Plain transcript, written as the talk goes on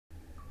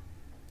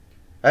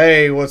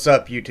Hey, what's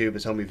up, YouTube?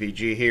 It's Homie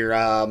VG here.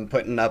 I'm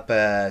putting up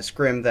a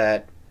scrim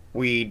that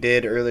we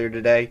did earlier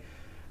today.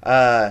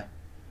 Uh,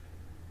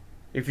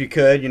 if you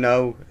could,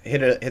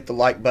 hit the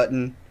like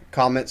button,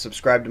 comment,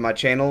 subscribe to my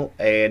channel,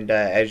 and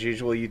as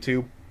usual,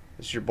 YouTube,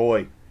 it's your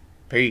boy.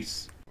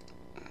 Peace.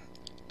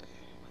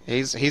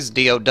 He's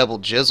Do double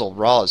jizzle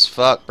raw as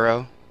fuck,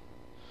 bro.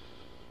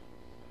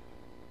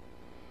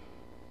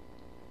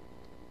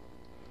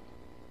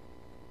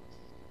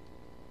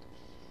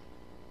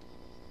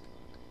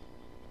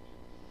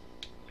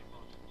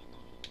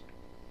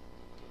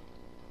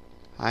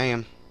 I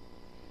am.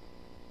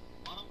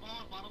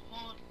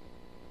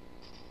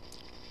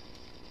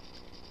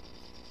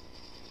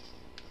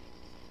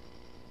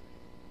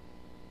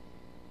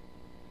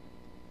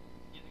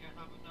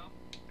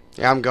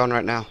 Yeah, I'm going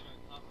right now.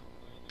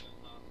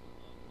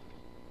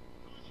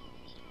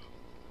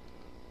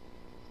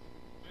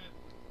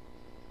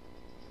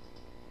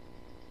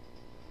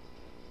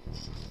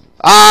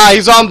 Ah,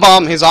 he's on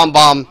bomb. He's on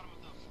bomb.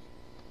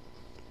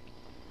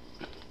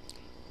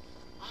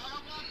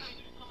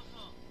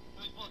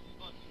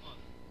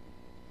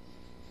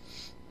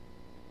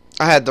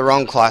 I had the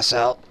wrong class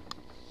out.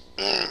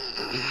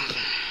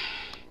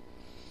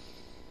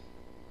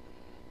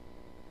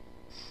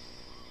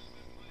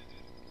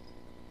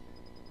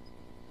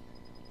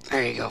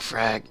 There you go,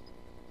 frag.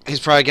 He's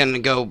probably gonna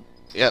go.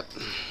 Yep.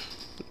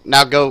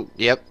 Now go.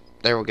 Yep.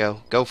 There we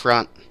go. Go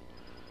front.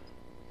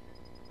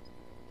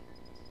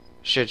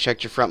 Should have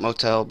checked your front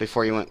motel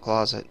before you went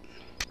closet.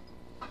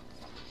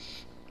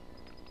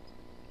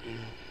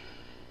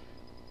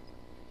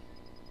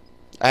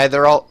 Hey,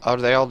 they're all. Are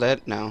they all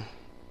dead? No.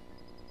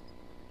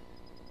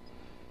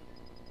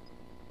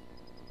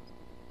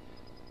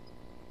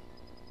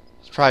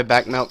 It's probably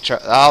back milk.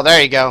 Oh,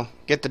 there you go.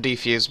 Get the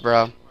defuse,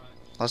 bro.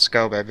 Let's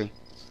go, baby.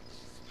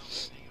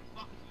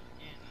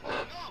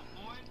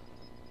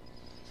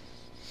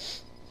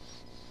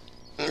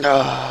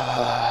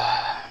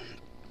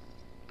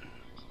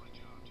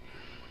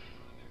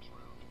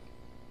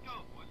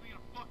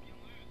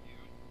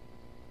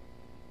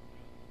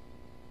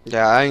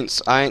 Yeah, I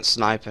ain't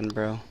sniping,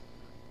 bro.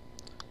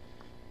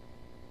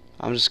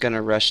 I'm just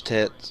gonna rush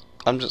tits.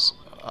 I'm just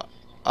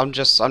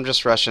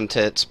rushing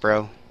tits,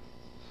 bro.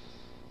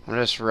 I'm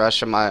just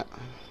rushing my.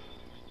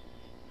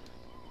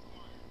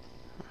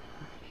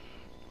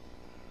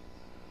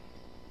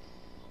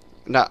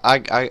 No,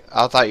 I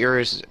thought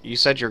you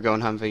said you were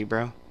going Humvee,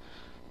 bro.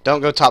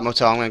 Don't go top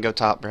motel. I'm gonna go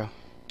top, bro.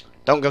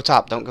 Don't go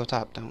top. Don't go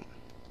top. Don't.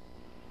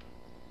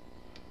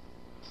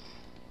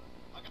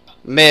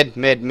 Mid,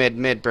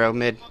 bro.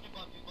 Mid.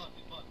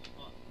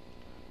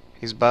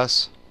 He's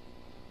bus.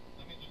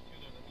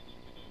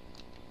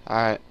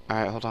 Alright,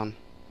 hold on.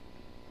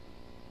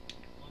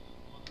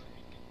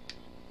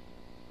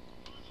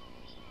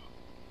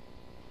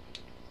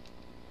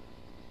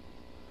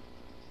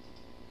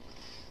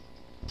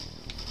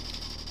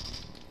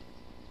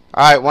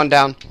 Alright, one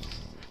down.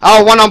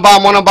 Oh, one on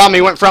bomb.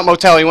 He went front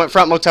motel,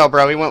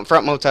 bro. He went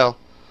front motel.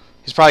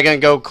 He's probably gonna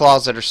go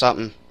closet or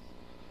something.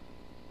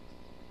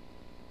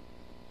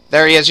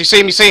 There he is. You see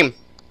him,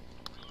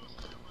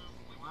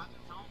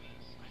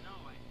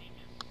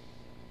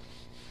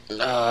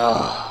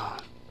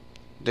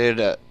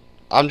 Dude,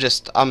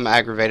 I'm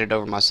aggravated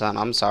over my son.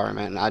 I'm sorry,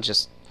 man.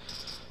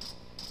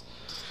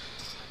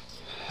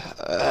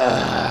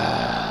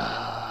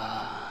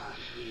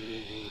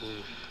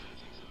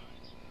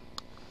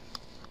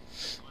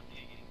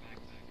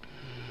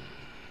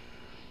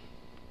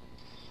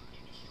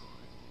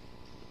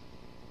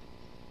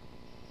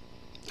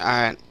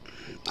 Alright.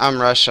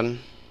 I'm rushing.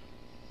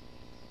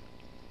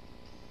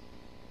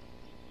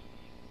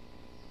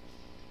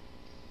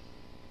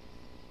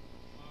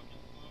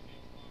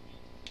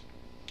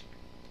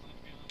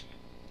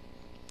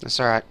 That's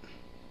alright.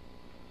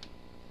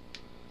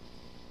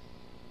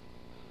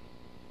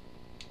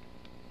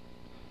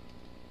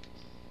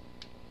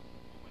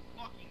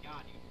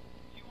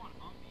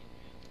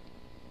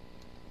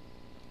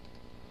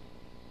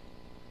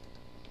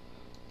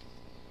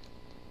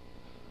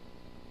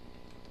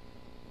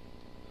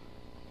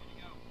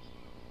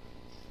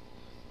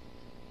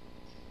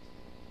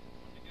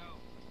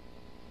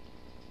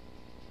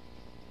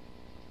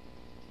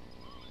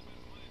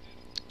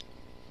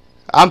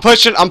 I'm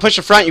pushing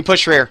front, you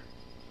push rear.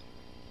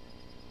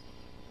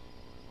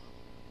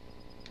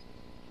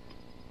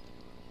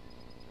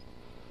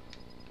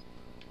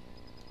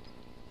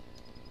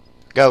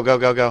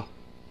 Go.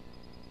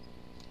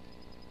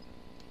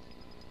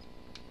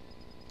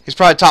 He's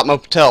probably top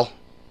motel.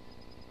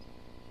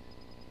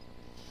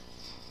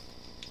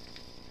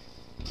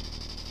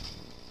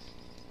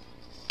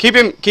 Keep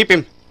him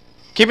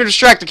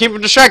distracted,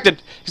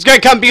 He's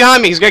gonna come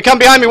behind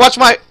me, watch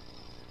my...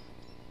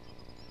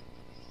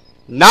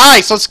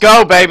 Nice, let's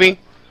go, baby.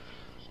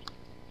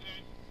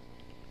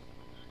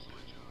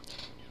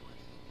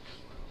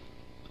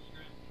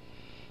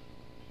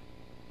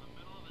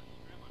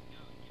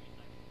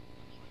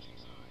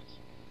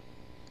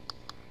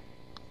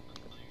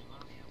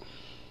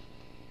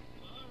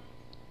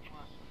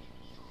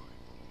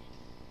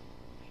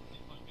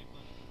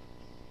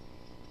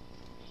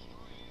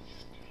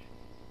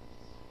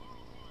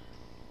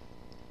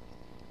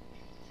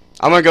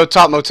 I'm gonna go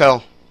top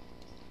motel.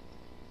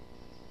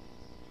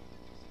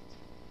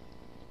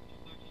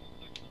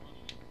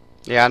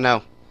 Yeah, I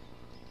know.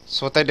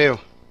 That's what they do.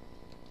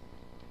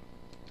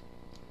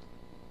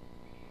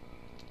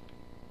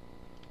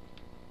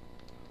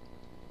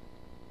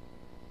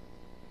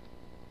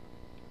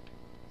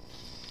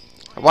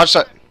 Watch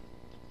that.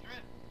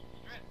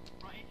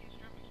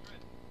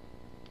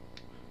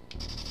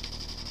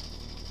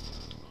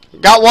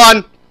 Got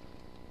one.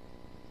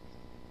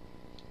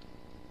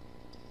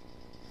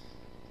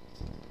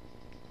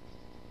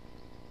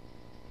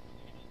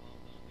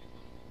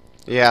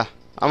 Yeah,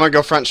 I'm gonna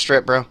go front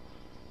strip, bro.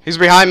 He's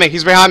behind me.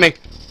 He's behind me.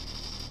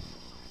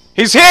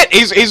 He's hit.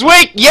 He's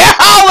weak. Yeah,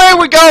 oh, there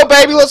we go,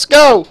 baby. Let's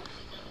go.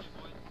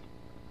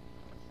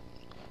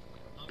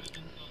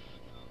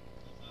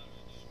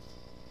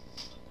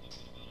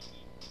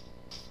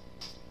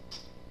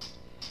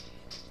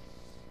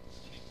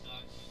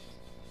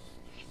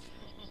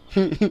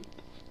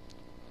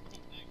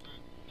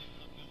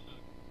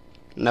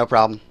 No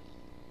problem.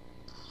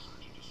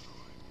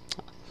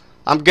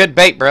 I'm good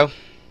bait, bro.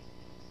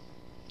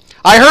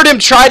 I heard him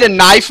try to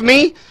knife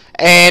me,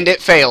 and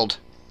it failed.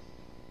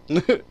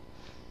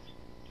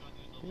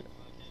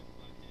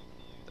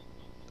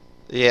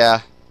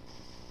 Yeah.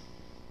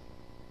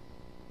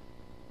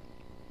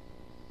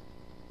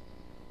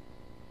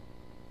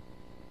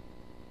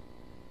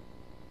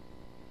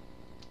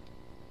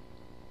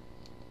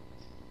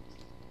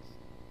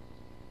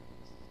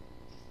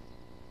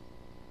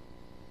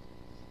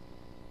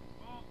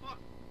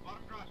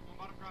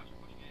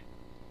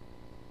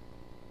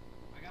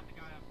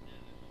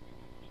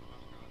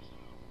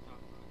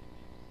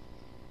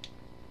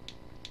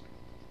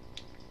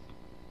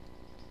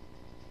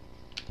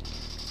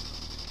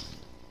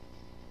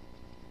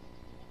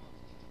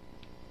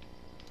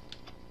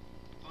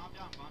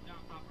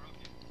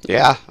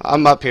 Yeah,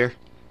 I'm up here.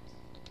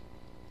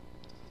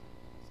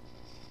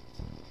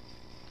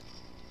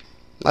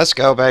 Let's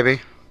go,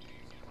 baby.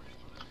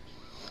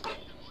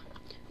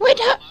 Wait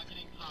up.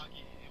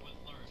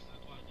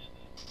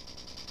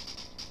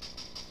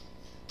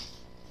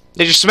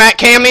 Did you smack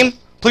cam him?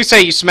 Please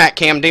say you smack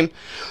cammed him.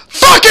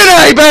 Fucking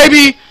A,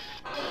 baby!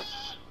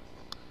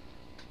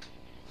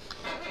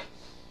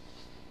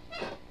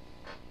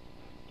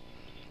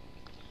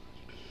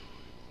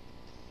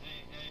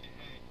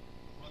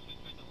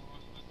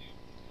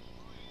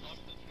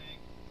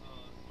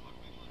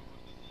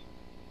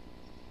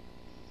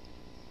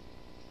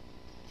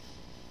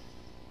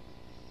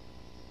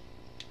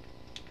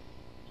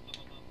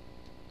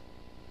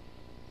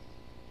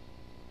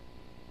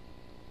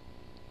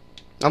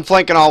 I'm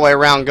flanking all the way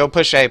around. Go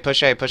push A,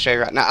 push A, push A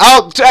right now.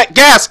 Oh,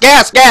 gas,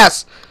 gas,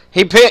 gas!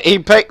 He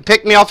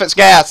picked me off its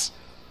gas.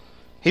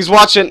 He's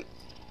watching.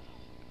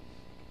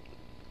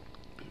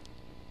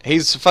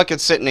 He's fucking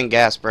sitting in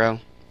gas, bro.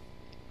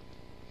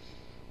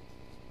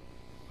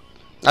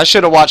 I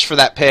should have watched for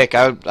that pick.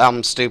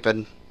 I'm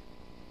stupid.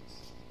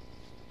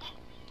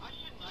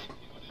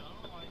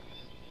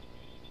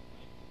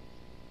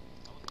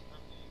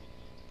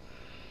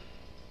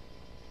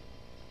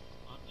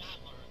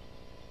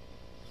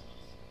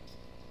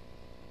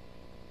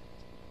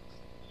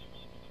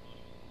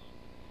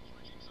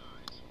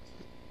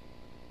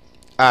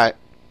 Alright.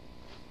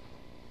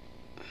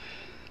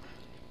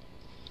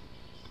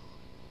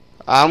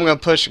 I'm gonna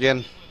push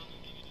again.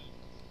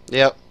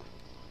 Yep.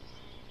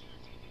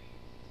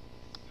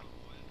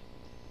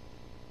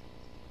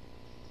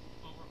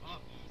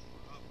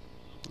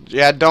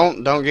 Yeah,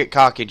 don't get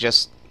cocky,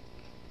 just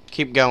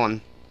keep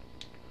going.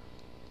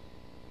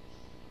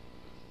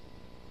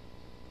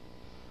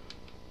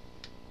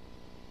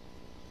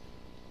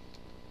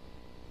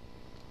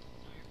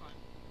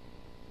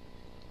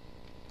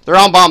 They're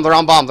on bomb, they're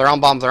on bomb, they're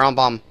on bomb, they're on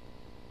bomb.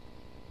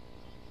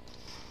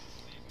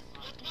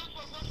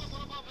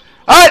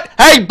 Alright,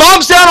 hey,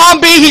 bomb's down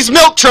on B, he's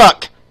milk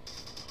truck.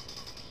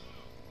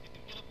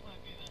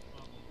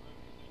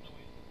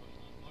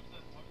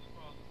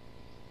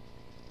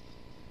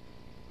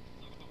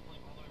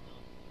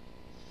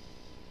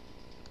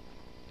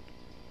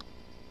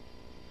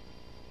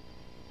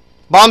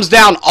 Bomb's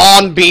down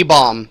on B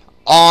bomb.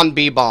 On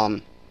B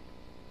bomb.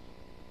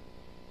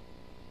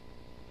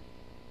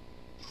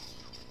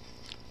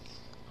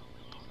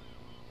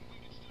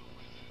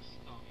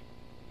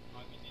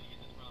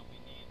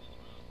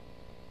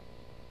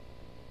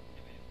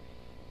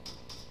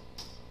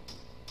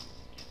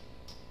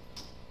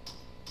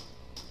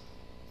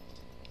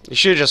 You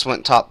should've just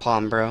went top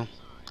palm, bro.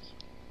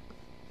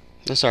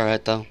 That's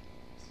alright though.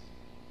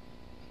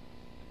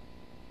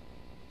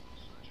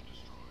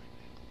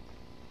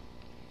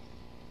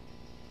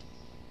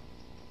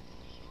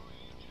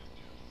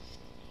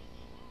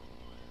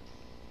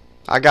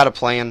 I got a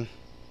plan.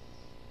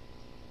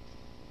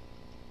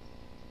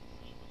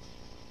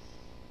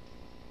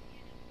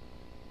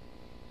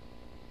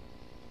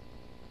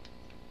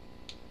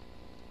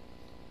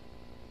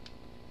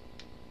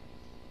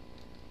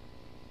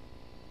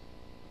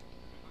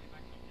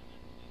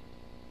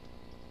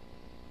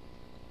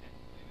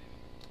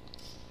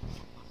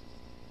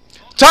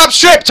 Top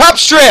strip! Top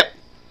strip!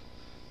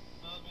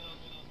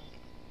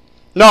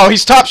 No,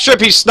 he's top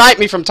strip. He sniped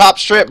me from top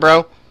strip, bro.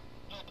 No,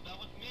 that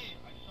was me.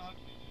 I shot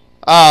you,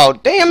 dude. Oh,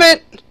 damn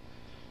it.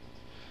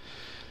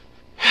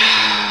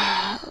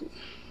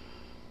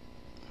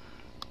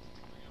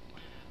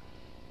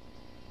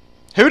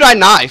 Who'd I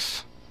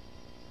knife?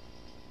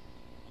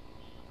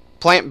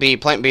 Plant B,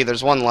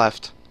 there's one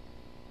left.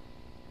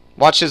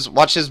 Watch his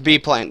B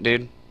plant,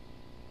 dude.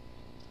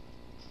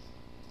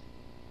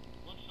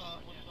 One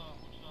shot.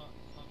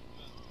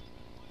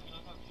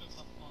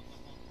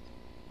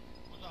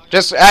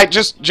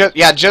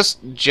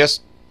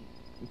 Just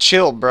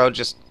chill, bro.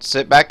 Just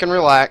sit back and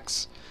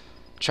relax.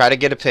 Try to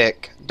get a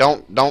pick.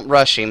 Don't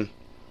rush him.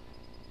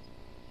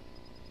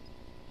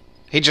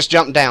 He just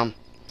jumped down.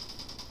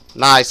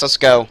 Nice, let's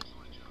go.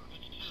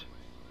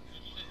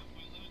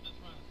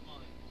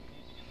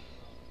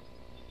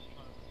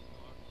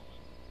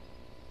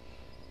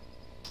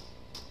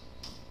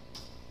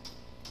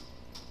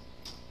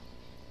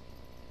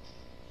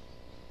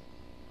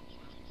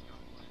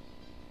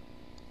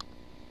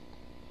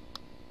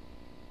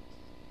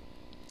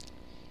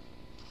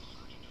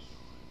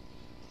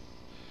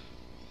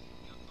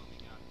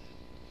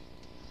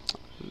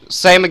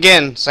 Same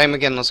again,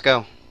 let's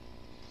go.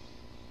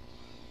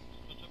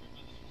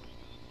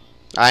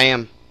 I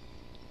am.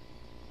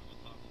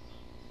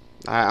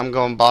 Alright, I'm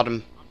going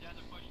bottom.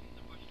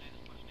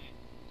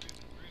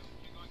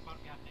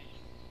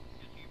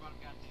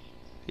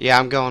 Yeah,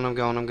 I'm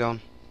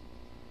going.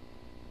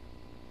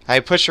 Hey,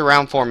 push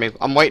around for me.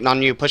 I'm waiting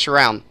on you. Push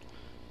around.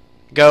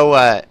 Go,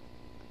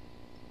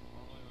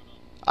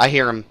 I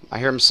hear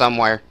him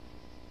somewhere.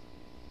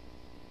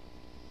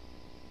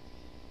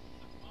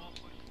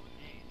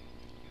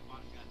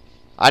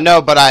 I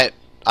know, but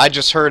I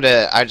just heard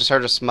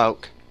a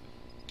smoke.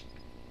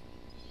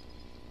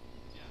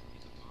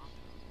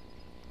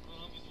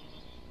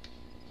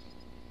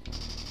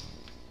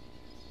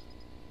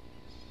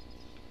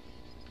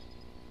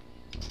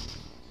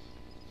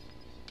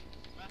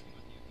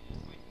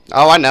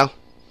 Oh, I know.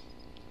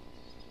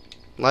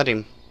 Let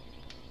him.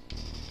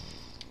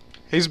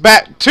 He's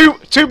back.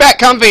 Two back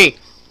comfy.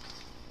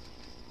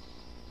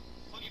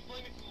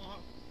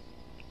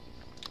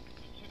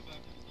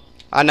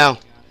 I know.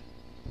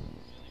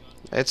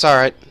 It's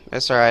alright.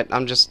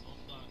 I'm just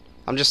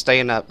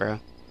staying up, bro.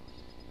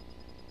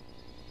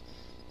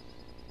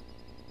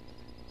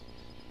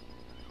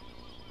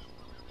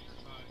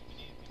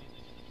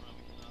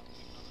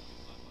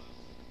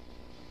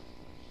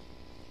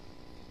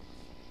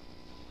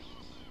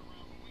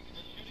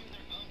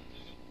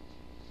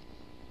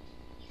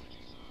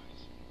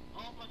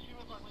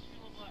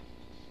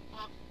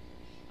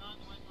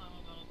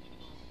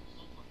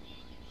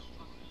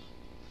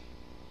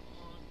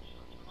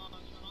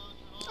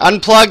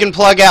 Unplug and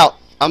plug out.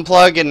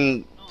 Unplug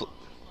and...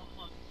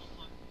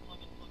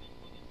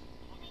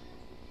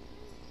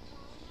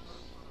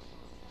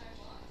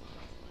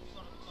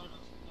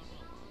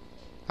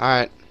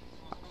 Alright.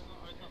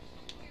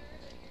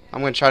 I'm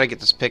gonna try to get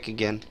this pick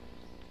again.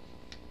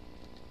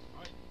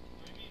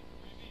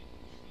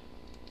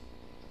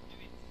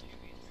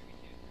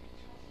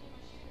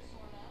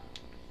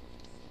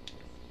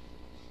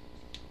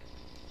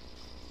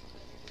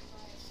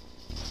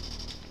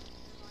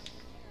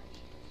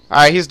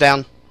 Alright, he's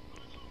down.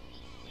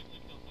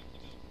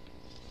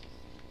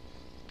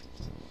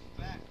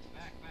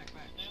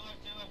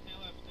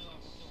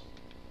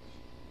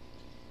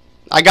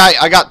 I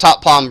got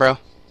top palm, bro.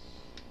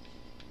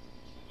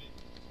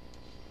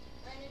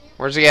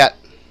 Where's he at?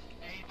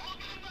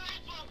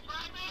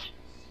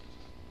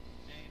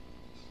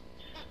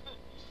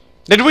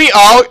 Did we?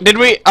 Oh,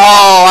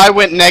 I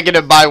went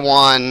negative by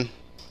 1.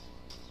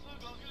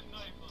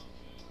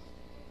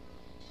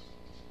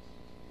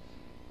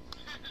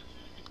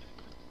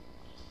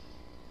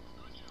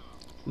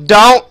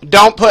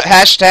 Don't put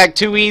hashtag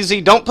too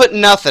easy. Don't put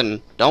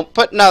nothing. Don't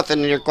put nothing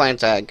in your clan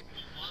tag.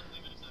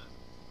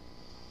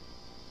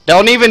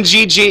 Don't even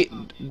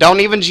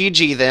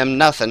GG them.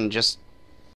 Nothing. Just